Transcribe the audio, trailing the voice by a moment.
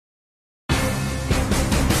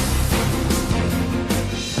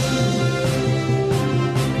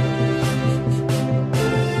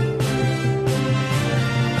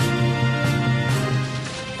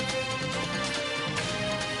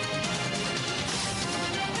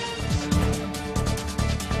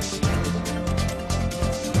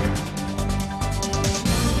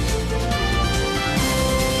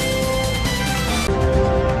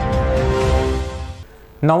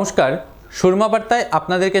নমস্কার, সুরমা বার্তায়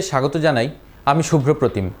আপনাদেরকে স্বাগত জানাই। আমি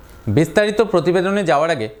শুভ্রপ্রতিম। বিস্তারিত প্রতিবেদনে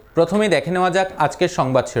যাওয়ার আগে প্রথমেই দেখে নেওয়া যাক আজকের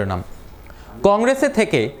সংবাদ শিরোনাম। কংগ্রেসে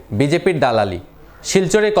থেকে বিজেপির দালালি,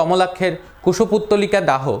 শিলচরে কমলাক্ষের কুশপুত্তলিকা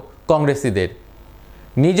দাহ কংগ্রেসীদের।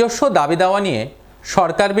 নিজস্ব দাবি দাওয়া নিয়ে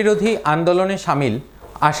সরকার বিরোধী আন্দোলনে সামিল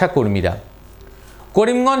আশাকর্মীরা।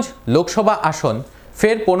 করিমগঞ্জ লোকসভা আসন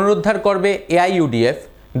ফের পুনরুদ্ধার করবে এআইইউডিএফ,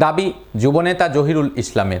 দাবি যুবনেতা জহিরুল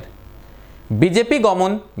ইসলামের। বিজেপি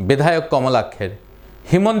গমন বিধায়ক কমলাক্ষের।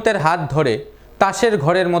 হিমন্তের হাত ধরে তাসের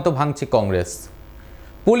ঘরের মতো ভাঙছে কংগ্রেস।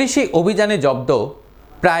 পুলিশি অভিযানে জব্দ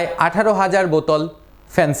প্রায় 18,000 বোতল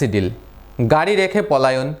ফ্যান্সিডিল। গাড়ি রেখে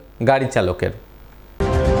পলায়ন গাড়ি চালকের।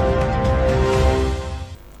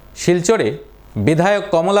 শিলচরে বিধায়ক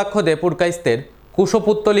কমলাক্ষ দেপুরকাইস্তের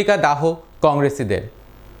কুশপুত্তলিকা দাহ কংগ্রেসীদের।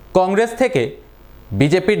 কংগ্রেস থেকে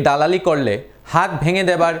বিজেপির দালালি করলে হাত ভেঙে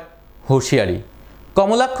দেবার হুঁশিয়ারি।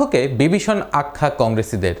 কমলাক্ষকে বিভীষণ আখ্যা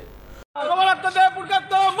কংগ্রেসীদের।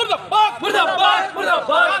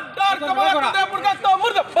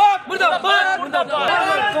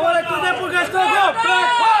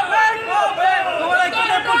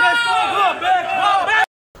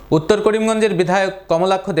 উত্তর করিমগঞ্জের বিধায়ক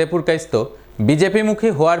কমলাক্ষ দেপুরকাইস্ত বিজেপিমুখী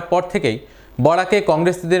হওয়ার পর থেকেই বরাকে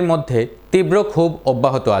কংগ্রেসীদের মধ্যে তীব্র ক্ষোভ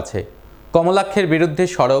অব্যাহত আছে। কমলাক্ষের বিরুদ্ধে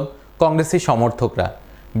সরব কংগ্রেসী সমর্থকরা।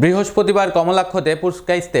 বৃহস্পতিবার কমলাক্ষ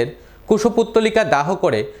দেপুরকাইস্তের কুশপুত্তলিকা দাহ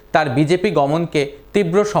করে তার বিজেপি গমনকে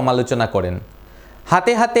তীব্র সমালোচনা করেন।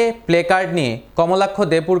 হাতে হাতে প্লেকার্ড নিয়ে কমলাক্ষ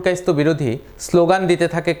দেপুরকাইস্ত বিরোধী স্লোগান দিতে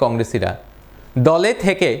থাকে কংগ্রেসীরা। দলে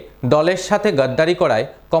থেকে দলের সাথে গদ্দারি করায়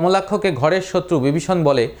কমলাক্ষকে ঘরের শত্রু বিভীষণ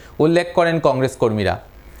বলে উল্লেখ করেন কংগ্রেস কর্মীরা।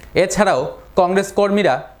 এছাড়াও কংগ্রেস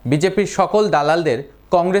কর্মীরা বিজেপির সকল দালালদের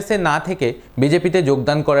কংগ্রেসে না থেকে বিজেপিতে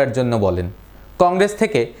যোগদান করার জন্য বলেন। কংগ্রেস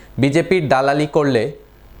থেকে বিজেপির দালালি করলে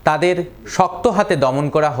তাদের শক্ত হাতে দমন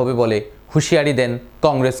করা হবে বলে হুঁশিয়ারি দেন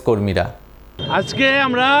কংগ্রেস কর্মীরা। আজকে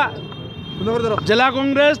আমরা জেলা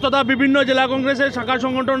কংগ্রেস তথা বিভিন্ন জেলা কংগ্রেসের শাখা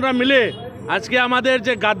সংগঠনরা মিলে আজকে আমাদের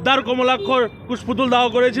যে গাদ্দার কমলাক্ষর কুশপুতুল দাহ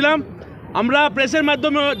করেছিলাম, আমরা প্রেসের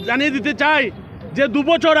মাধ্যমে জানিয়ে দিতে চাই যে 2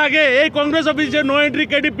 বছর আগে এই কংগ্রেস অফিসে নো এন্ট্রি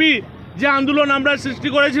কেডিপি যে আন্দোলন আমরা সৃষ্টি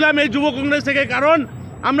করেছিলাম এই যুব কংগ্রেস থেকে, কারণ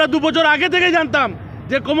আমরা 2 বছর আগে থেকে জানতাম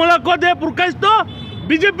যে কমলাক্ষ দেপুরকাইস্ত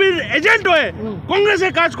বিজেপির এজেন্ট হয়ে কংগ্রেসে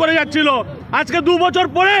কাজ করে যাচ্ছিল। আজকে 2 বছর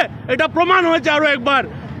পরে এটা প্রমাণ হয়েছে আরও একবার।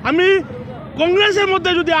 আমি কংগ্রেসের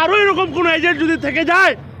মধ্যে যদি আরও এরকম কোনো এজেন্ট যদি থেকে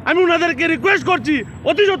যায়, আমি ওনাদেরকে রিকোয়েস্ট করছি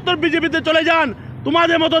অতি সত্বর বিজেপিতে চলে যান।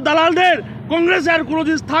 তোমাদের মতো দালালদের কংগ্রেসে আর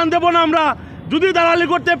কোনোদিন স্থান দেব না আমরা। যদি দালালি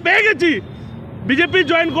করতে পেয়ে গেছি বিজেপি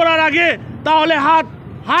জয়েন করার আগে, তাহলে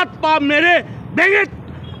হাত পা মেরে ভেঙে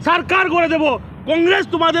সরকার করে দেব। কংগ্রেস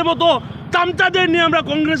তোমাদের মতো চামচাদের নিয়ে আমরা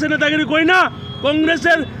কংগ্রেসের নেতাগিরি করি না।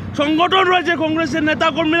 কংগ্রেসের সংগঠন রয়েছে, কংগ্রেসের নেতা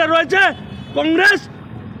কর্মীরা রয়েছে, কংগ্রেস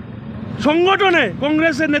সংগঠনে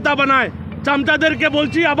কংগ্রেসের নেতা বানায়। চামচাদেরকে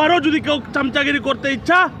বলছি, আবারও যদি কেউ চামচাগিরি করতে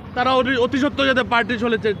ইচ্ছা, তারা অতি সত্ত্বর যাতে পার্টি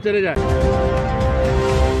ছেড়ে যায়।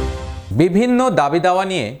 বিভিন্ন দাবি দাওয়া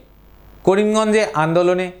নিয়ে করিমগঞ্জে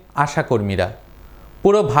আন্দোলনে আশাকর্মীরা।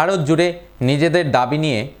 পুরো ভারত জুড়ে নিজেদের দাবি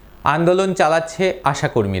নিয়ে আন্দোলন চালাচ্ছে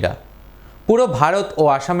আশাকর্মীরা। পুরো ভারত ও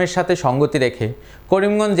আসামের সাথে সঙ্গতি রেখে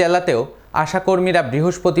করিমগঞ্জ জেলাতেও আশাকর্মীরা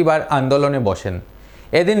বৃহস্পতিবার আন্দোলনে বসেন।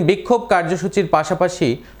 এদিন বিক্ষোভ কার্যসূচির পাশাপাশি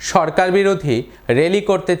সরকার বিরোধী র্যালি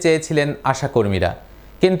করতে চেয়েছিলেন আশাকর্মীরা,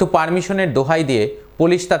 কিন্তু পারমিশনের দোহাই দিয়ে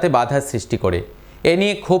পুলিশ তাতে বাধার সৃষ্টি করে। এ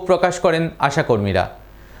নিয়ে ক্ষোভ প্রকাশ করেন আশাকর্মীরা।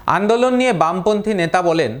 আন্দোলন নিয়ে বামপন্থী নেতা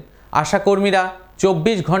বলেন, আশাকর্মীরা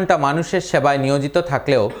 24 ঘন্টা মানুষের সেবায় নিয়োজিত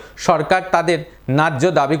থাকলেও সরকার তাদের ন্যায্য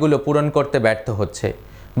দাবিগুলো পূরণ করতে ব্যর্থ হচ্ছে।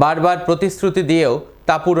 বারবার প্রতিশ্রুতি দিয়েও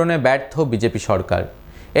তা পূরণে ব্যর্থ বিজেপি সরকার।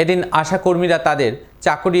 এদিন আশাকর্মীরা তাদের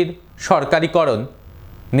চাকরির সরকারিকরণ,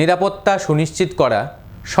 নিরাপত্তা সুনিশ্চিত করা,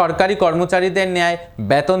 সরকারি কর্মচারীদের ন্যায়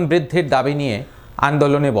বেতন বৃদ্ধির দাবি নিয়ে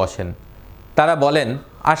আন্দোলনে বসেন। তারা বলেন,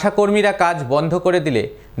 আশাকর্মীরা কাজ বন্ধ করে দিলে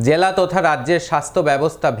জেলা তথা রাজ্যের স্বাস্থ্য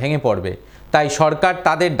ব্যবস্থা ভেঙে পড়বে। তাই সরকার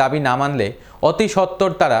তাদের দাবি না মানলে অতি সত্বর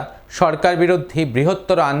তারা সরকার বিরোধী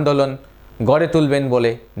বৃহত্তর আন্দোলন গড়ে তুলবেন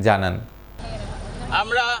বলে জানান।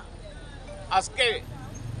 আমরা আজকে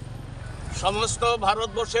সমস্ত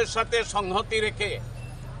ভারতবর্ষের সাথে সংহতি রেখে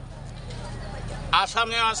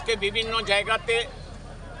আসামে আজকে বিভিন্ন জায়গাতে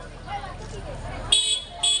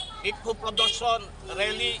বিক্ষোভ প্রদর্শন,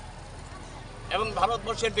 র্যালি এবং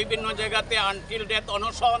ভারতবর্ষের বিভিন্ন জায়গাতে আনটিল ডেথ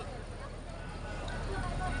অনশন,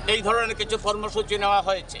 এই ধরনের কিছু কর্মসূচি নেওয়া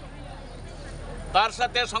হয়েছে। তার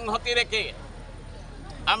সাথে সংহতি রেখে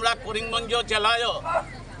আমরা করিমগঞ্জ জেলায়ও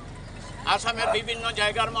আসামের বিভিন্ন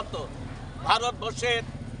জায়গার মতো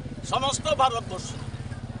সমস্ত ভারতবর্ষ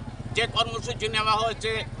যে কর্মসূচি নেওয়া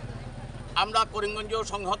হয়েছে, আমরা করিমগঞ্জ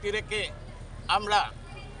সংহতি রেখে আমরা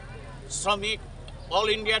শ্রমিক all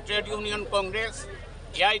India trade union Congress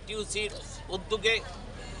এআইটিউসির উদ্যোগে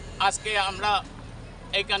আজকে আমরা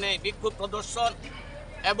এইখানে বিক্ষোভ প্রদর্শন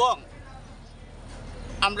এবং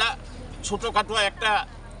আমরা ছোটোখাটো একটা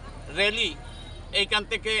র্যালি এইখান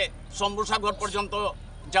থেকে শম্ভুসাগর পর্যন্ত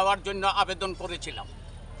যাওয়ার জন্য আবেদন করেছিলাম।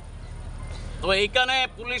 তো এইখানে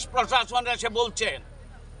পুলিশ প্রশাসন এসে বলছেন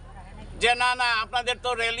যে না না আপনাদের তো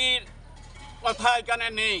র্যালির কথা এখানে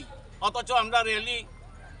নেই, অথচ আমরা র্যালি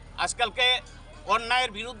আজকালকে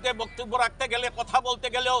অন্যায়ের বিরুদ্ধে বক্তব্য রাখতে গেলে কথা বলতে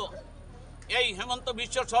গেলেও এই হেমন্ত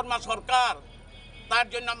বিশ্ব শর্মা সরকার তার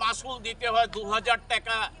জন্য মাসুল দিতে হয় 2000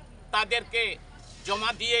 টাকা তাদেরকে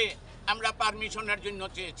জমা দিয়ে আমরা পারমিশনের জন্য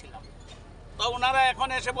চেয়েছিলাম। তো ওনারা এখন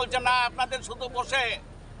এসে বলছেন না আপনাদের শুধু বসে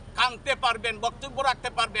কাঁদতে পারবেন, বক্তব্য রাখতে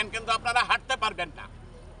পারবেন, কিন্তু আপনারা হাঁটতে পারবেন না।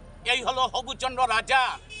 এই হলো হবুচন্দ্র রাজা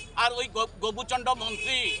আর ওই গবুচন্দ্র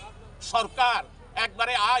মন্ত্রী সরকার।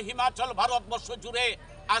 একবারে হিমাচল ভারতবর্ষ জুড়ে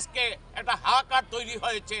আজকে একটা হাহাকার তৈরি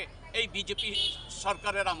হয়েছে এই বিজেপি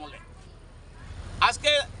সরকারের আমলে।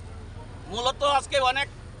 আজকে মূলত আজকে অনেক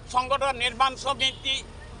সংগঠন, নির্মাণ সমিতি,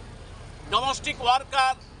 ডোমেস্টিক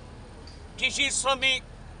ওয়ার্কার, কৃষি শ্রমিক,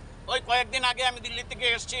 ওই কয়েকদিন আগে আমি দিল্লি থেকে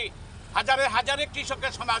এসেছি, হাজারে হাজারে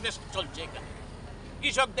কৃষকের সমাবেশ চলছে এখানে।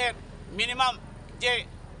 কৃষকদের মিনিমাম যে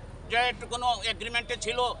কোনো এগ্রিমেন্টে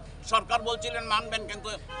ছিল সরকার বলছিলেন মানবেন, কিন্তু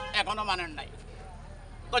এখনও মানেন নাই।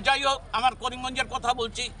 তো যাই হোক, আমার করিমগঞ্জের কথা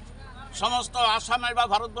বলছি। সমস্ত আসামের বা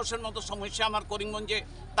ভারতবর্ষের মতো সমস্যা আমার করিমগঞ্জে,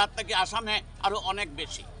 তার থেকে আসামে আরও অনেক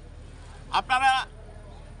বেশি। আপনারা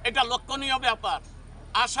এটা লক্ষণীয় ব্যাপার,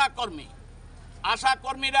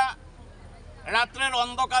 আশাকর্মীরা রাত্রের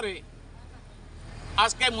অন্ধকারে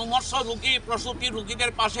আজকে মুমূর্ষ রুগী, প্রসূতি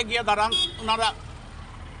রুগীদের পাশে গিয়ে দাঁড়ান ওনারা,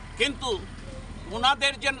 কিন্তু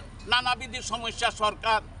ওনাদের যে নানাবিধ সমস্যা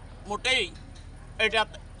সরকার মোটেই এটা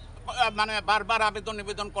মানে বারবার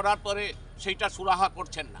নিবেদন করার পরে সেইটা সুরাহা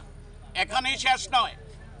করছেন না। এখানেই শেষ নয়,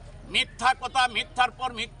 মিথ্যা কথা, মিথ্যার পর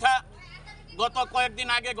মিথ্যা। গত 3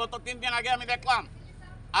 দিন আগে আমি দেখলাম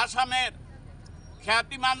আসামের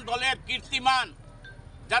খ্যাতিমান দলের কীর্তিমান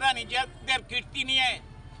যারা নিজেদের কীর্তি নিয়ে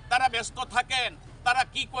তারা ব্যস্ত থাকেন, তারা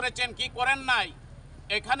কি করেছেন কি করেন নাই,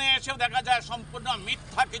 এখানে এসেও দেখা যায় সম্পূর্ণ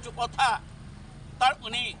মিথ্যা কিছু কথা তার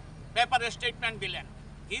উনি পেপারে স্টেটমেন্ট দিলেন।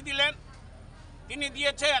 কি দিলেন? তিনি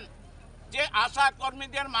দিয়েছেন যে আশা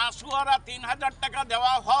কর্মীদের মাসুয়ারা 3000 টাকা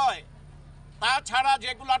দেওয়া হয়, তাছাড়া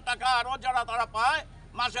যেগুলো টাকা আরও যারা তারা পায়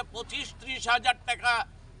মাসে 25-30 হাজার টাকা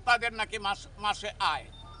তাদের নাকি মাসে আয়।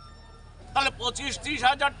 তাহলে 25-30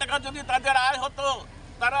 হাজার টাকা যদি তাদের আয় হতো,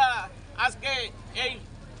 তারা আজকে এই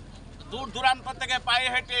দূর দূরান্ত থেকে পায়ে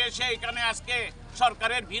হেঁটে এসে এখানে আজকে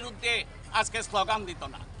সরকারের বিরুদ্ধে আজকে স্লোগান দিত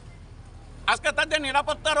না। আজকে তাদের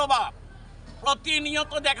নিরাপত্তার অভাব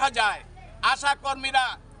প্রতিনিয়ত দেখা যায়। আশা কর্মীরা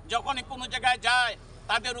যখনই কোনো জায়গায় যায়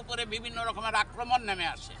তাদের উপরে বিভিন্ন রকমের আক্রমণ নেমে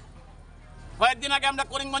আসে। কয়েকদিন আগে আমরা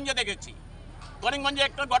করিমগঞ্জে দেখেছি, করিমগঞ্জে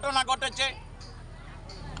একটা ঘটনা ঘটেছে।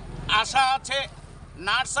 আশা আছে,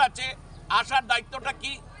 নার্স আছে, আশার দায়িত্বটা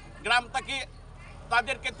কি? গ্রাম থেকে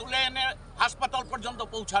তাদেরকে তুলে এনে হাসপাতাল পর্যন্ত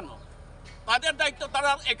পৌঁছানো, তাদের দায়িত্ব।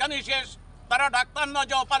 তারা এখানেই শেষ, তারা ডাক্তার নয়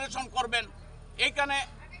যে অপারেশন করবেন। এইখানে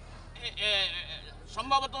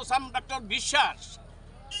সম্ভবত ডক্টর বিশ্বাস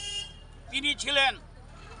তিনি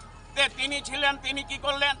ছিলেন, তিনি কি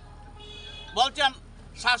করলেন? বলছেন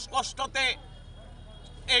শ্বাসকষ্টতে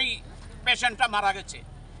এই পেশেন্টটা মারা গেছে।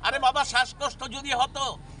 আরে বাবা, শ্বাসকষ্ট যদি হতো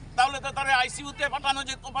তাহলে তো তারা আইসিইউতে পাঠানো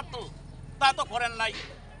যেতে পারত, তা তো করেন নাই।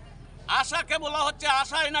 আশাকে বলা হচ্ছে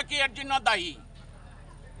আশাই নাকি এর জন্য দায়ী।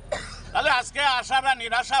 তাহলে আজকে আশারা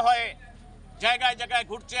নিরাশা হয়ে জায়গায় জায়গায়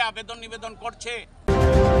ঘুরছে, নিবেদন করছে।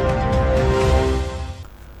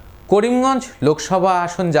 করিমগঞ্জ লোকসভা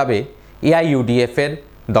আসন যাবে এআইইউডিএফের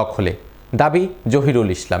দখলে, দাবি জহিরুল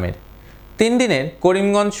ইসলামের। 3 দিনের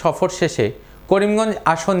করিমগঞ্জ সফর শেষে করিমগঞ্জ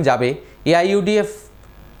আসন যাবে এআইইউডিএফ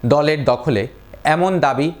দলের দখলে, এমন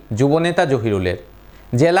দাবি যুবনেতা জহিরুলের।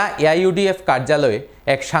 জেলা এআইইউডিএফ কার্যালয়ে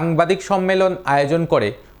এক সাংবাদিক সম্মেলন আয়োজন করে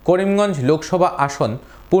করিমগঞ্জ লোকসভা আসন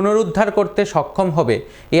পুনরুদ্ধার করতে সক্ষম হবে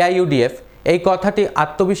এআইইউডিএফ, এই কথাটি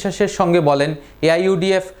আত্মবিশ্বাসের সঙ্গে বলেন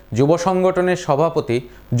এআইইউডিএফ যুব সংগঠনের সভাপতি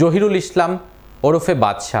জহিরুল ইসলাম ওরফে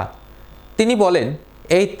বাদশাহ। তিনি বলেন,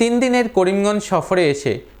 এই 3 দিনের করিমগঞ্জ সফরে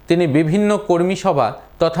এসে তিনি বিভিন্ন কর্মী সভা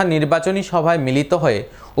তথা নির্বাচনী সভায় মিলিত হয়ে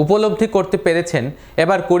উপলব্ধি করতে পেরেছেন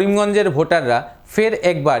এবার করিমগঞ্জের ভোটাররা ফের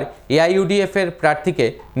একবার এআইইউডিএফের প্রার্থীকে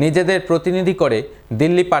নিজেদের প্রতিনিধি করে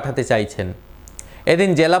দিল্লি পাঠাতে চাইছেন। এদিন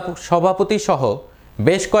জেলা সভাপতি সহ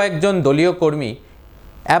বেশ কয়েকজন দলীয় কর্মী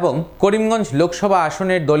এবং করিমগঞ্জ লোকসভা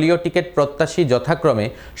আসনের দলীয় টিকিট প্রত্যাশী যথাক্রমে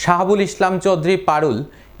শাহাবুল ইসলাম চৌধুরী পারুল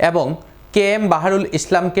এবং KM বাহারুল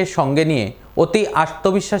ইসলামকে সঙ্গে নিয়ে অতি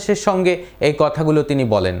আত্মবিশ্বাসের সঙ্গে এই কথাগুলো তিনি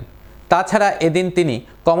বলেন। তাছাড়া এদিন তিনি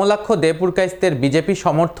কমলাক্ষ দেপুরকাইস্তের বিজেপি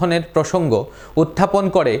সমর্থনের প্রসঙ্গ উত্থাপন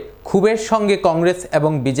করে ক্ষোভের সঙ্গে কংগ্রেস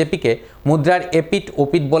এবং বিজেপিকে মুদ্রার এপিট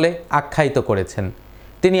ওপিট বলে আখ্যায়িত করেছেন।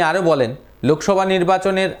 তিনি আরও বলেন, লোকসভা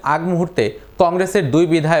নির্বাচনের আগ মুহূর্তে কংগ্রেসের 2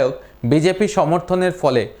 বিধায়ক বিজেপি সমর্থনের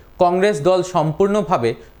ফলে কংগ্রেস দল সম্পূর্ণভাবে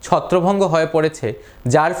ছত্রভঙ্গ হয়ে পড়েছে,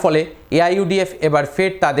 যার ফলে এআইইউডিএফ এবার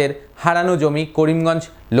ফের তাদের হারানো জমি করিমগঞ্জ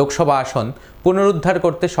লোকসভা আসন পুনরুদ্ধার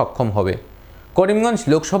করতে সক্ষম হবে। করিমগঞ্জ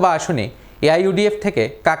লোকসভা আসনে এআইইউডিএফ থেকে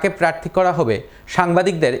কাকে প্রার্থী করা হবে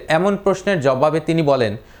সাংবাদিকদের এমন প্রশ্নের জবাবে তিনি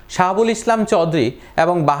বলেন, শাহাবুল ইসলাম চৌধুরী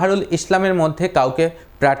এবং বাহারুল ইসলামের মধ্যে কাউকে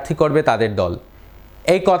প্রার্থী করবে তাদের দল।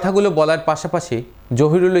 এই কথাগুলো বলার পাশাপাশি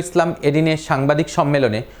জহিরুল ইসলাম এদিনের সাংবাদিক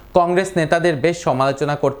সম্মেলনে কংগ্রেস নেতাদের বেশ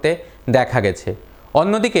সমালোচনা করতে দেখা গেছে।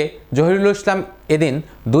 অন্যদিকে জহিরুল ইসলাম এদিন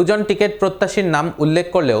 2 জন টিকিট প্রত্যাশীর নাম উল্লেখ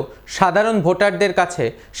করলেও সাধারণ ভোটারদের কাছে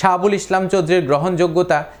শাহাবুল ইসলাম চৌধুরীর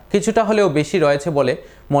গ্রহণযোগ্যতা কিছুটা হলেও বেশি রয়েছে বলে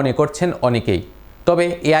মনে করছেন অনেকেই। তবে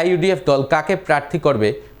এআইইউডিএফ দল কাকে প্রার্থী করবে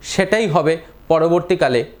সেটাই হবে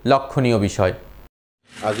পরবর্তীকালে লক্ষণীয় বিষয়।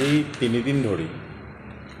 আজি 3 দিন ধৰি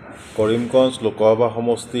কৰিমগঞ্জ লোকসভা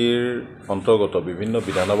সমষ্টিৰ অন্তৰ্গত বিভিন্ন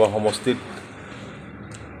বিধানসভা সমষ্টিত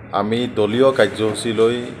আমি দলীয় কাৰ্যসূচী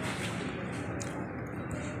লৈ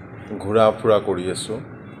ঘূৰা ফুৰা কৰি আছোঁ।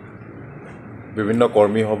 বিভিন্ন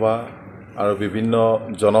কৰ্মী সভা আৰু বিভিন্ন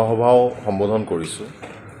জনসভাও সম্বোধন কৰিছোঁ।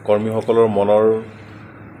 কৰ্মীসকলৰ মনৰ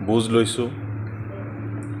বুজ লৈছোঁ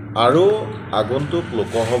আৰু আগন্তুক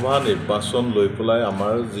লোকসভা নিৰ্বাচন লৈ পেলাই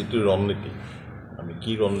আমাৰ যিটো ৰণনীতি, আমি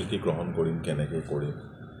কি ৰণনীতি গ্ৰহণ কৰিম, কেনেকৈ কৰিম,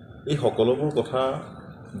 এই সকলোবোৰ কথা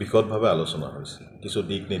বিশদভাৱে আলোচনা হৈছে। কিছু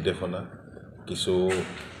দিক নিৰ্দেশনা, কিছু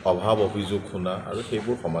অভাৱ অভিযোগ শুনা আৰু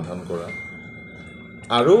সেইবোৰ সমাধান কৰা।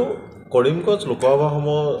 আৰু কৰিমগঞ্জ লোকসভা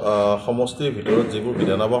সমষ্টিৰ ভিতৰত যিবোৰ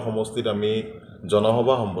বিধানসভা সমষ্টিত আমি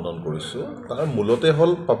জনসভা সম্বোধন কৰিছোঁ, তাৰ মূলতে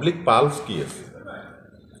হ'ল পাব্লিক পালছ কি আছে,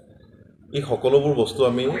 এই সকলোবোৰ বস্তু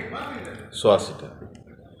আমি চোৱা চিতা।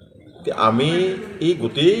 আমি এই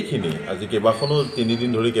গোটেইখিনি আজি কেইবাখনো 3 দিন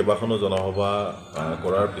ধৰি কেইবাখনো জনসভা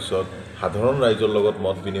কৰাৰ পিছত, সাধাৰণ ৰাইজৰ লগত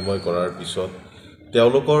মত বিনিময় কৰাৰ পিছত,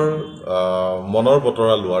 তেওঁলোকৰ মনৰ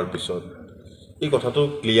বতৰা লোৱাৰ পিছত এই কথাটো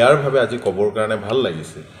ক্লিয়াৰভাৱে আজি ক'বৰ কাৰণে ভাল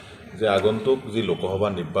লাগিছে যে আগন্তুক যি লোকসভা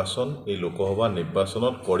নিৰ্বাচন, এই লোকসভা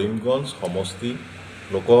নিৰ্বাচনত কৰিমগঞ্জ সমষ্টি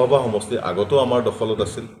লোকসভা সমষ্টি আগতো আমাৰ দখলত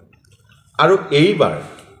আছিল আৰু এইবাৰ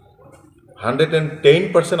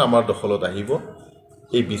 110% আমাৰ দখলত আহিব,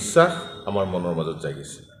 এই বিশ্বাস আমাৰ মনৰ মাজত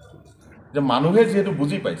জাগিছে। যে মানুহে যিহেতু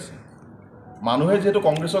বুজি পাইছে, মানুহে যিহেতু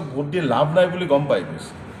কংগ্ৰেছক ভোট দি লাভ নাই বুলি গম পাই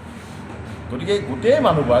গৈছে, গতিকে গোটেই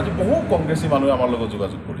মানুহবোৰ আজি বহু কংগ্ৰেছী মানুহে আমাৰ লগত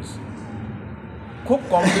যোগাযোগ কৰিছে। খুব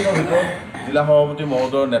কম দিনৰ ভিতৰত জিলা সভাপতি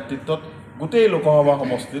মহোদয়ৰ নেতৃত্বত গোটেই লোকসভা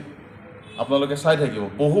সমষ্টিত আপোনালোকে চাই থাকিব,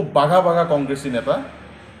 বহু বাঘা বাঘা কংগ্ৰেছী নেতা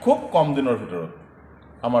খুব কম দিনৰ ভিতৰত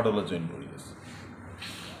আমাৰ দলত জইন কৰি আছে।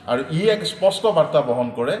 আৰু ই এক স্পষ্ট বাৰ্তা বহন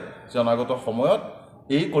কৰে যে অনাগত সময়ত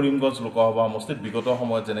এই কৰিমগঞ্জ লোকসভা সমষ্টিত বিগত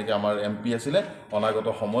সময়ত যেনেকৈ আমাৰ MP আছিলে, অনাগত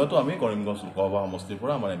সময়তো আমি কৰিমগঞ্জ লোকসভা সমষ্টিৰ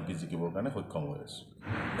পৰা আমাৰ MP জিকিবৰ কাৰণে সক্ষম হৈ আছোঁ।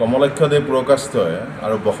 কমলাক্ষ দেপুৰকাইষ্টই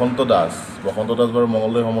আৰু বসন্ত দাস বাৰু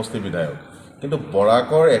মঙলদৈ সমষ্টিৰ বিধায়ক, কিন্তু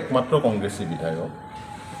বৰাকৰ একমাত্ৰ কংগ্ৰেছী বিধায়ক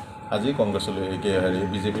আজি কংগ্ৰেছলৈ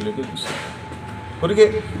বিজেপিলৈকে গুচি। গতিকে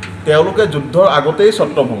তেওঁলোকে যুদ্ধৰ আগতেই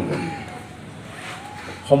ছত্ৰভংগ,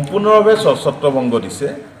 সম্পূৰ্ণভাৱে ছত্ৰভংগ দিছে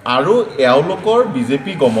আৰু এওঁলোকৰ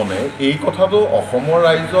বিজেপি গমনে এই কথাটো অসমৰ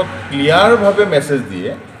ৰাইজক ক্লিয়াৰভাৱে মেছেজ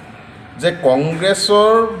দিয়ে যে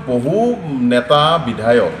কংগ্ৰেছৰ বহু নেতা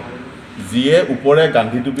বিধায়ক যিয়ে ওপৰে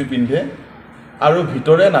গান্ধী টুপি পিন্ধে আৰু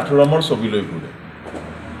ভিতৰে নাথুৰামৰ ছবি লৈ ঘূৰে,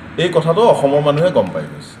 এই কথাটো অসমৰ মানুহে গম পাই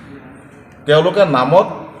গৈছে। তেওঁলোকে নামত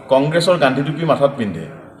কংগ্ৰেছৰ গান্ধী টুপি মাথাত পিন্ধে,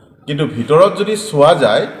 কিন্তু ভিতৰত যদি চোৱা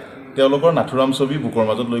যায় তেওঁলোকৰ নাথুৰাম ছবি বুকৰ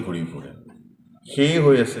মাজত লৈ ঘূৰি ফুৰে। সেই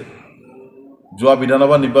হৈ আছে যোৱা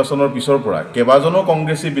বিধানসভা নিৰ্বাচনৰ পিছৰ পৰা কেইবাজনো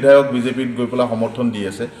কংগ্ৰেছী বিধায়ক বিজেপিত গৈ পেলাই সমৰ্থন দি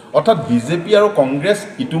আছে। অৰ্থাৎ বিজেপি আৰু কংগ্ৰেছ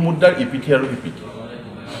ইটো মুদ্ৰাৰ ইপিঠি আৰু সিপিঠি।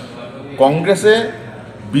 কংগ্ৰেছে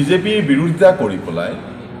বিজেপিৰ বিৰোধিতা কৰি পেলাই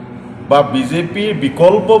বা বিজেপিৰ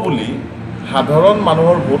বিকল্প বুলি সাধাৰণ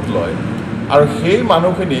মানুহৰ ভোট লয় আৰু সেই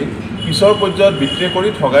মানুহখিনিক পিছৰ পৰ্যায়ত বিক্ৰী কৰি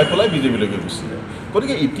ঠগাই পেলাই বিজেপিলৈকে গুচি যায়।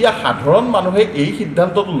 গতিকে এতিয়া সাধাৰণ মানুহে এই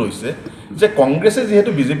সিদ্ধান্তটো লৈছে যে কংগ্ৰেছে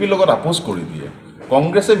যিহেতু বিজেপিৰ লগত আপোচ কৰি দিয়ে,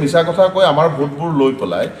 কংগ্ৰেছে মিছা কথা কৈ আমাৰ ভোটবোৰ লৈ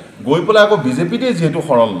পেলাই গৈ পেলাই আকৌ বিজেপিতে যিহেতু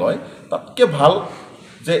শৰণ লয়, তাতকৈ ভাল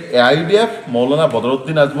যে AIUDF মৌলানা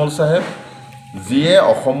বদৰুদ্দিন আজমল চাহেব যিয়ে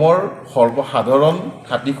অসমৰ সৰ্বসাধাৰণ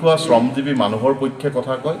খাটি খোৱা শ্ৰমজীৱী মানুহৰ পক্ষে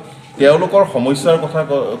কথা কয়, তেওঁলোকৰ সমস্যাৰ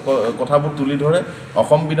কথাবোৰ তুলি ধৰে।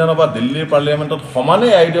 অসম বিধানসভা দিল্লীৰ পাৰ্লিয়ামেণ্টত সমানে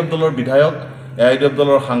AIUDF দলৰ বিধায়ক, AIUDF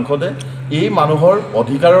দলৰ সাংসদে এই মানুহৰ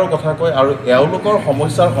অধিকাৰৰ কথা কয় আৰু এওঁলোকৰ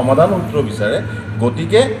সমস্যাৰ সমাধান সূত্ৰ বিচাৰে।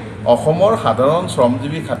 গতিকে অসমৰ সাধাৰণ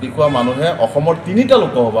শ্ৰমজীৱী খাটি খোৱা মানুহে অসমৰ 3টা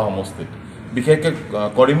লোকসভা সমষ্টিত বিশেষকৈ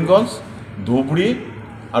কৰিমগঞ্জ, ধুবুৰী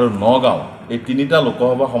আৰু নগাঁও এই 3টা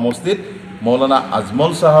লোকসভা সমষ্টিত মৌলানা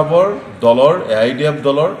আজমল চাহাবৰ দলৰ AIDF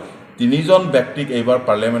দলৰ 3জন ব্যক্তিক এইবাৰ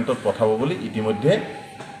পাৰ্লিয়ামেণ্টত পঠাব বুলি ইতিমধ্যে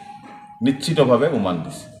নিশ্চিতভাৱে উমান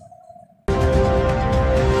দিছে।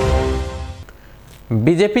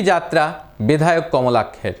 বিজেপি যাত্রা বিধায়ক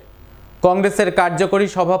কমলাক্ষের। কংগ্রেসের কার্যকরী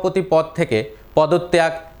সভাপতি পদ থেকে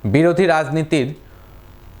পদত্যাগ বিরোধী রাজনীতির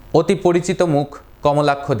অতি পরিচিত মুখ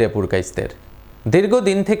কমলাক্ষ দেপুরকাইস্তের।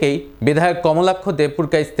 দীর্ঘদিন থেকেই বিধায়ক কমলাক্ষ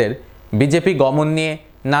দেপুরকাইস্তের বিজেপি গমন নিয়ে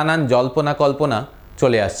নানান জল্পনা কল্পনা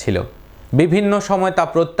চলে আসছিল। বিভিন্ন সময় তা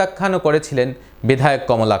প্রত্যাখ্যানও করেছিলেন বিধায়ক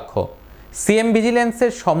কমলাক্ষ। সিএম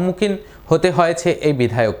ভিজিলেন্সের সম্মুখীন হতে হয়েছে এই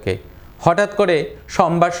বিধায়ককে। হঠাৎ করে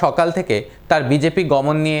সোমবার সকাল থেকে তার বিজেপি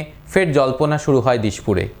গমন নিয়ে ফের জল্পনা শুরু হয়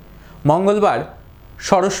দিশপুরে। মঙ্গলবার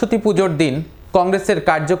সরস্বতী পুজোর দিন কংগ্রেসের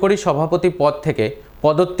কার্যকরী সভাপতি পদ থেকে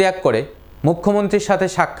পদত্যাগ করে মুখ্যমন্ত্রীর সাথে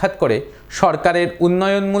সাক্ষাৎ করে সরকারের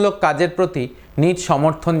উন্নয়নমূলক কাজের প্রতি নিজ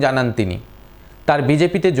সমর্থন জানান তিনি। তার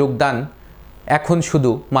বিজেপিতে যোগদান এখন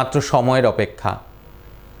শুধু মাত্র সময়ের অপেক্ষা।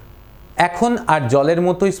 এখন আর জলের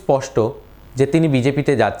মতোই স্পষ্ট যে তিনি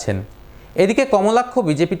বিজেপিতে যাচ্ছেন। এদিকে কমলাক্ষ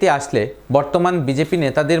বিজেপিতে আসলে বর্তমান বিজেপি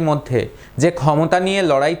নেতাদের মধ্যে যে ক্ষমতা নিয়ে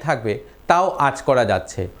লড়াই থাকবে তাও আঁচ করা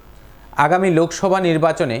যাচ্ছে। আগামী লোকসভা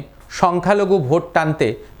নির্বাচনে সংখ্যালঘু ভোট টানতে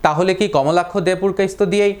তাহলে কি কমলাক্ষ দেপুরকাইস্ত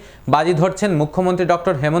দিয়েই বাজি ধরছেন মুখ্যমন্ত্রী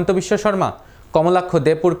ডক্টর হেমন্ত বিশ্ব শর্মা? কমলাক্ষ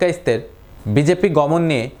দেপুরকাইস্তের বিজেপি গমন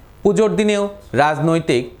নিয়ে পুজোর দিনেও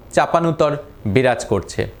রাজনৈতিক চাপানুতর বিরাজ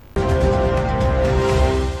করছে।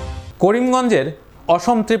 করিমগঞ্জের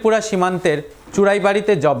অসম ত্রিপুরা সীমান্তের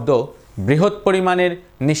চুড়াইবাড়িতে জব্দ বৃহৎ পরিমাণের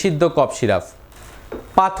নিষিদ্ধ কফ সিরাপ।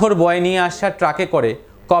 পাথর বয়ে নিয়ে আসা ট্রাকে করে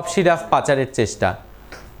কফ সিরাপ পাচারের চেষ্টা।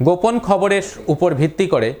 গোপন খবরের উপর ভিত্তি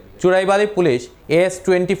করে চুড়াইবাড়ি পুলিশ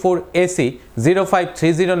AS24 AC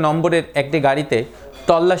 0530 নম্বরের একটি গাড়িতে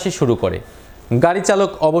তল্লাশি শুরু করে। গাড়ি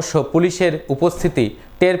চালক অবশ্য পুলিশের উপস্থিতি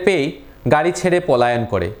টের পেয়েই গাড়ি ছেড়ে পলায়ন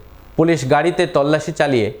করে। পুলিশ গাড়িতে তল্লাশি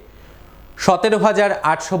চালিয়ে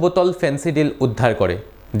 17,800 বোতল ফেন্সিডিল উদ্ধার করে।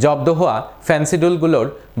 জব্দ হওয়া ফেন্সিডিলগুলোর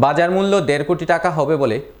বাজার মূল্য 1.5 কোটি টাকা হবে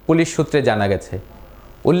বলে পুলিশ সূত্রে জানা গেছে।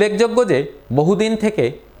 উল্লেখযোগ্য যে বহুদিন থেকে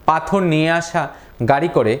পাথর নিয়ে আসা গাড়ি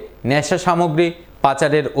করে নেশা সামগ্রী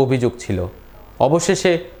পাচারের অভিযোগ ছিল।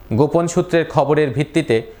 অবশেষে গোপন সূত্রের খবরের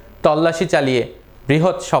ভিত্তিতে তল্লাশি চালিয়ে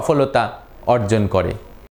বৃহৎ সফলতা অর্জন করে।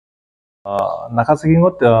 নাকা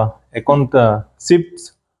চেকিঙত এখন চিপছ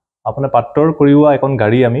আপোনাৰ পাত্ৰৰ কৰিওৱা এখন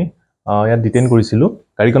গাড়ী আমি ইয়াত ডিটেইন কৰিছিলোঁ।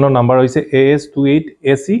 গাড়ীখনৰ নাম্বাৰ হৈছে AS28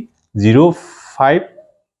 AC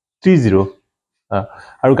 0530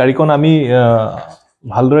 আৰু গাড়ীখন আমি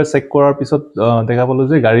ভালদৰে চেক কৰাৰ পিছত দেখা পালোঁ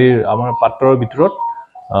যে গাড়ীৰ আমাৰ পাত্ৰৰ ভিতৰত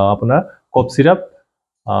আপোনাৰ কফ চিৰাপ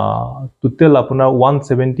টোটেল আপোনাৰ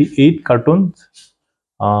 178 কাৰ্টুন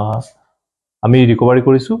আমি ৰিকভাৰী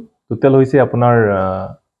কৰিছোঁ। টোটেল হৈছে আপোনাৰ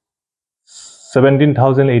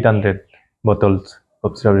 17,800 বটলছ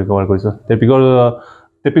কফ চিৰাপ ৰিকভাৰ কৰিছোঁ।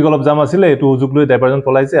 ট্ৰেফিক অলপ জাম আছিলে, এইটো সুযোগ লৈ ড্ৰাইভাৰজন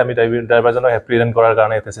পলাইছে। আমি ড্ৰাইভাৰজনক এপ্ৰিহেণ্ড কৰাৰ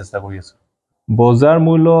কাৰণে এটা চেষ্টা কৰি আছোঁ। বজাৰ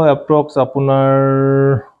মূল্য এপ্ৰক্স আপোনাৰ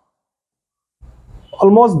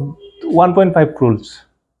অলমষ্ট 1.5 crores।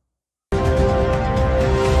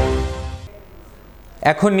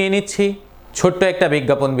 এখন নিয়ে নিচ্ছি ছোট্ট একটা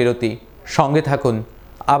বিজ্ঞাপন বিরতি। সঙ্গে থাকুন।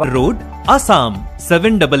 আবার রোড আসাম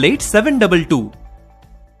 788722।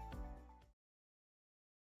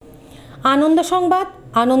 আনন্দ সংবাদ,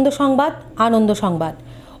 আনন্দ সংবাদ, আনন্দ সংবাদ।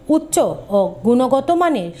 উচ্চ ও গুণগত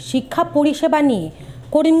মানের শিক্ষা পরিষেবা নিয়ে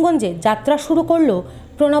করিমগঞ্জে যাত্রা শুরু করল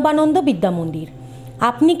প্রণবানন্দ বিদ্যা মন্দির।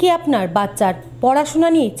 আপনি কি আপনার বাচ্চার পড়াশোনা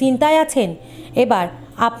নিয়ে চিন্তায় আছেন? এবার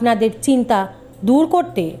আপনাদের চিন্তা দূর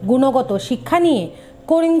করতে গুণগত শিক্ষা নিয়ে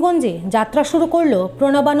করিমগঞ্জে যাত্রা শুরু করল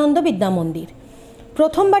প্রণবানন্দ বিদ্যা মন্দির।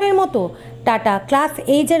 প্রথমবারের মতো টাটা ক্লাস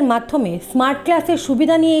এইজের মাধ্যমে স্মার্ট ক্লাসের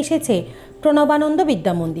সুবিধা নিয়ে এসেছে প্রণবানন্দ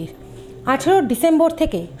বিদ্যা মন্দির। 18 ডিসেম্বর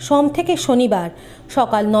থেকে সোম থেকে শনিবার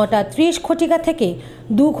সকাল 9:30 ঘটিকা থেকে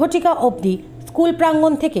 2 ঘটিকা অবধি স্কুল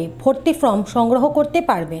প্রাঙ্গণ থেকে ভর্তি ফর্ম সংগ্রহ করতে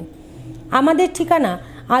পারবেন। আমাদের ঠিকানা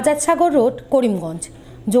আজাদ সাগর রোড, করিমগঞ্জ।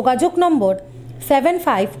 যোগাযোগ নম্বর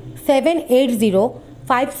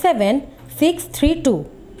 7570573632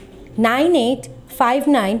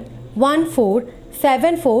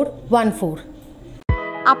 9859147414।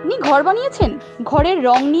 আপনি ঘর বানিয়েছেন, ঘরের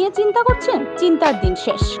রং নিয়ে চিন্তা করছেন? চিন্তার দিন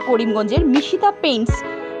শেষ। করিমগঞ্জের মিশিতা পেইন্টস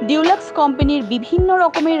ডিউলাক্স কোম্পানির বিভিন্ন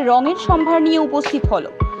রকমের রঙের সম্ভার নিয়ে উপস্থিত হলো।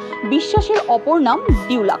 বিশ্বাসের অপর নাম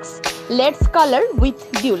deluxe. Let's colour with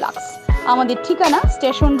deluxe. আমাদের ঠিকানা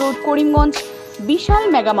স্টেশন রোড, করিমগঞ্জ, বিশাল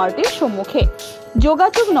মেগামার্টের সম্মুখে।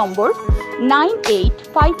 যোগাযোগ নম্বর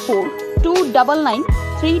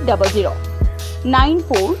 9854299300।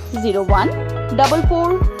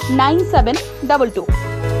 9401449722।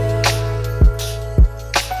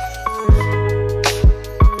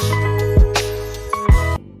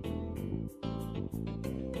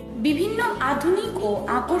 বিভিন্ন আধুনিক ও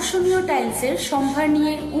আকর্ষণীয় টাইলসের সম্ভার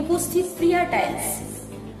নিয়ে উপস্থিত প্রিয়া টাইলস।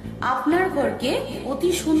 আপনার ঘরকে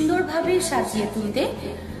অতি সুন্দরভাবে সাজিয়ে তুলতে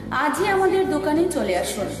আজই আমাদের দোকানে চলে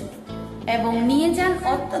আসুন এবং নিয়ে যান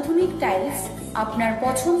অত্যাধুনিক টাইলস। আপনার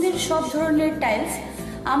পছন্দের সব ধরনের টাইলস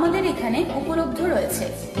আমাদের এখানে উপলব্ধ রয়েছে।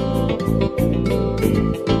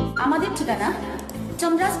 আমাদের ঠিকানা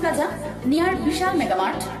চন্দ্রাস প্লাজা নিয়ার বিশাল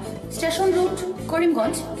Megamart, station road,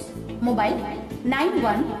 Karimganj. Mobile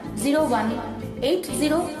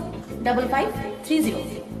 9101805530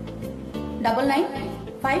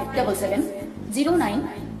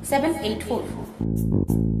 9957709784।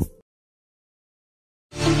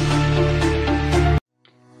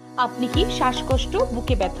 আপনি কি শ্বাসকষ্ট,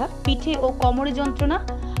 বুকে ব্যথা, পিঠে ও কোমরে যন্ত্রণা,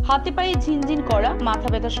 হাতে পায়ে ঝিনঝিন করা, মাথা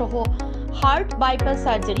ব্যথা সহ হার্ট বাইপাস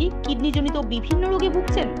সার্জারি, কিডনিজনিত বিভিন্ন রোগে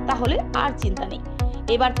ভুগছেন? তাহলে আর চিন্তা নেই।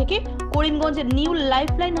 এবার থেকে করিমগঞ্জের নিউ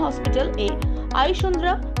লাইফলাইন হসপিটাল এ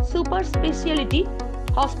আয়ুষন্দ্রা সুপার স্পেশালিটি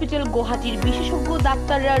হসপিটাল গুয়াহাটির বিশেষজ্ঞ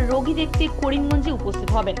ডাক্তাররা রোগী দেখতে করিমগঞ্জে উপস্থিত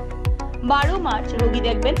হবেন। 12 মার্চ রোগী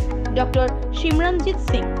দেখবেন ডক্টর সিমরনজিৎ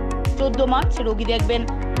সিং। 14 মার্চ রোগী দেখবেন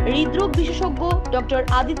হৃদরোগ বিশেষজ্ঞ ডক্টর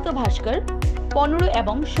আদিত্য ভাস্কর। 15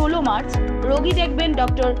 এবং 16 মার্চ রোগী দেখবেন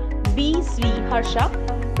ডক্টর বি শ্রী হর্ষা।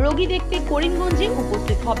 রোগী দেখতে করিমগঞ্জে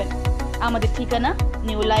উপস্থিত হবেন। আমাদের ঠিকানা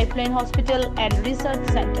new lifeline hospital and research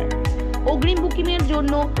centre. অগ্রিম বুকিং এর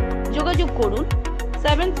জন্য যোগাযোগ করুন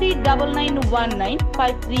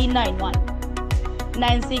 7399195391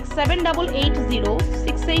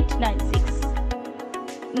 9678806896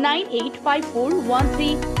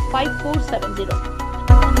 9854135470।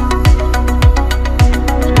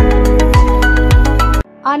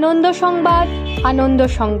 আনন্দ সংবাদ, আনন্দ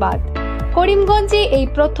সংবাদ। করিমগঞ্জে এই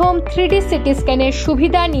প্রথম 3D সিটি স্ক্যানের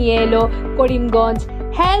সুবিধা নিয়ে এলো করিমগঞ্জ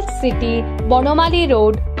হেলথ সিটি, বনমালী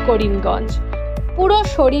রোড, করিমগঞ্জ। পুরো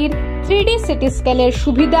শরীর 3D সিটি স্ক্যানের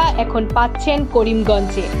সুবিধা এখন পাচ্ছেন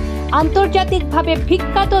করিমগঞ্জে। আন্তর্জাতিকভাবে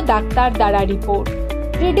বিখ্যাত ডাক্তার দ্বারা রিপোর্ট।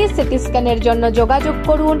 3D সিটি স্ক্যানের জন্য যোগাযোগ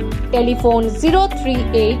করুন telephone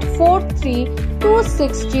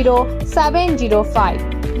 038432600705,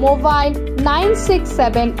 mobile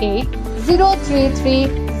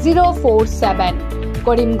 9678033047।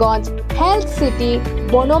 Karimganj health city,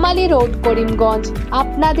 বনমালী রোড, করিমগঞ্জ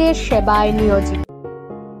আপনাদের সেবায় নিয়োজিত।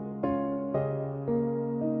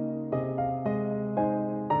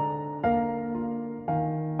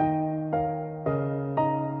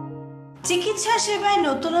 চিকিৎসা সেবায়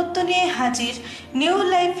নতুনত্ব নিয়ে হাজির নিউ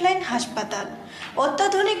লাইফলাইন হাসপাতাল।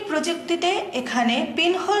 অত্যাধুনিক প্রযুক্তিতে এখানে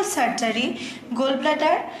pinhole surgery,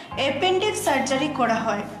 gallbladder, appendix surgery করা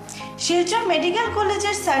হয়। শিলচর মেডিকেল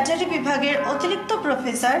কলেজের সার্জারি বিভাগের অতিরিক্ত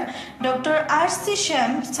প্রফেসর ডক্টর RC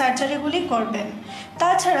শ্যাম সার্জারিগুলি করবেন।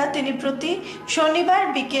 তাছাড়া তিনি প্রতি শনিবার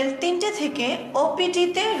বিকেল 3টে থেকে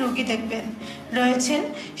ওপিডিতে রোগী দেখবেন। রয়েছেন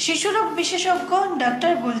শিশুরোগ বিশেষজ্ঞ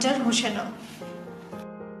doctor Gulzar হোসেনও।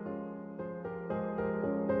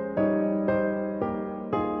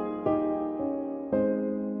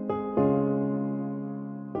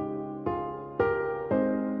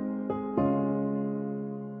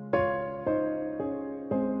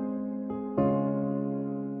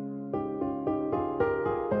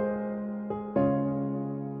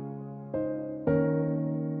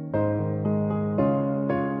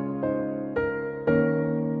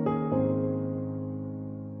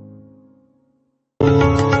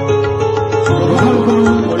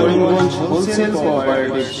 Wholesale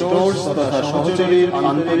cooperative stores তথা সহযোগীর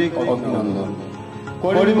আন্তরিক অভিনন্দন।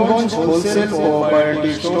 করিমগঞ্জ হোলসেল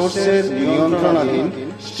কোঅপারেটিভ স্টোর্সের নিয়ন্ত্রণাধীন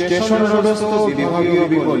স্টেশন রোডস্থ বিভাগীয়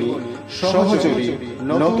বিপণী সহযোগী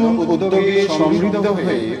নতুন উদ্যোগে সমৃদ্ধ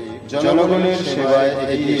হয়ে জনগণের সেবায়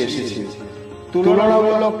এগিয়ে এসেছে।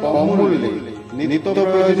 তুলনামূলক কম মূল্যে নিত্য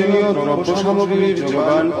প্রয়োজনীয় দ্রব্য সামগ্রীর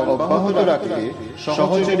যোগান অব্যাহত রাখতে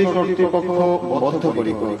সহযোগী কর্তৃপক্ষ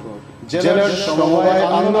বদ্ধপরিকর। জেলার সমবায়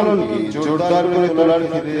আন্দোলনকে জোরদার করে তোলার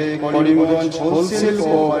ক্ষেত্রে করিমগঞ্জ হোলসেল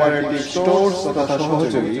কোঅপারেটিভ স্টোর্স তথা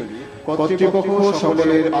সহযোগী কর্তৃপক্ষ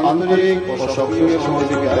সকলের আন্তরিক ও সক্রিয়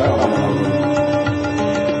সহযোগিতা কামনা করে।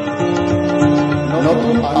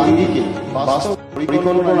 নতুন আঙ্গিকে বাস্তব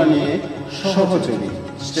পরিকল্পনা নিয়ে সহযোগী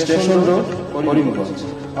স্টেশন রোড, করিমগঞ্জ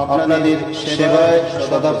আপনাদের সেবায়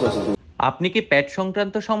সদা প্রস্তুত। আপনি কি পেট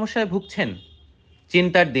সংক্রান্ত সমস্যায় ভুগছেন?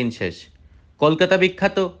 চিন্তার দিন শেষ। কলকাতা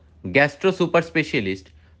বিখ্যাত গ্যাস্ট্রো সুপার স্পেশালিস্ট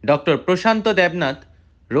ডক্টর প্রশান্ত দেবনাথ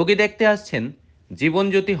রোগী দেখতে আসছেন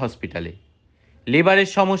জীবনজ্যোতি হসপিটালে। লিভারের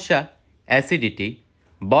সমস্যা, অ্যাসিডিটি,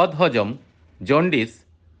 বদহজম, জন্ডিস,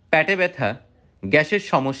 পেটে ব্যথা, গ্যাসের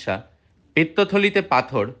সমস্যা, পিত্তথলিতে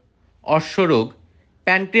পাথর, অশ্বরোগ,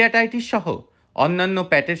 প্যানক্রিয়াটাইটিস সহ অন্যান্য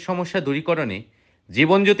পেটের সমস্যা দূরীকরণে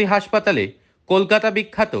জীবনজ্যোতি হাসপাতালে কলকাতা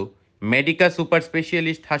বিখ্যাত মেডিকা সুপার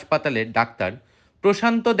স্পেশালিস্ট হাসপাতালের ডাক্তার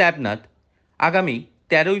প্রশান্ত দেবনাথ আগামী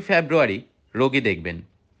 13ই ফেব্রুয়ারি রোগী দেখবেন।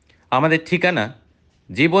 আমাদের ঠিকানা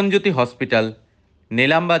জীবনজ্যোতি হসপিটাল,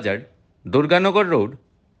 নিলামবাজার, দুর্গানগর রোড,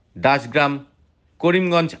 দাসগ্রাম,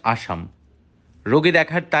 করিমগঞ্জ, আসাম। রোগী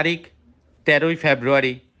দেখার তারিখ 13ই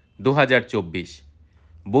ফেব্রুয়ারি 2024।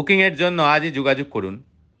 বুকিংয়ের জন্য আজই যোগাযোগ করুন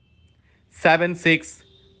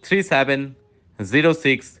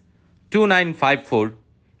 7637062954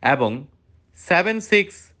 এবং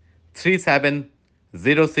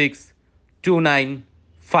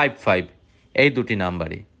 7637062955 এই দুটি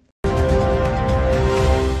নাম্বারে।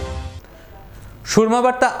 সুরমা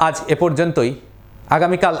বার্তা আজ এ পর্যন্তই।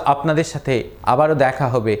 আগামীকাল আপনাদের সাথে আবারও দেখা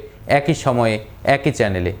হবে একই সময়ে একই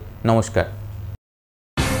চ্যানেলে। নমস্কার।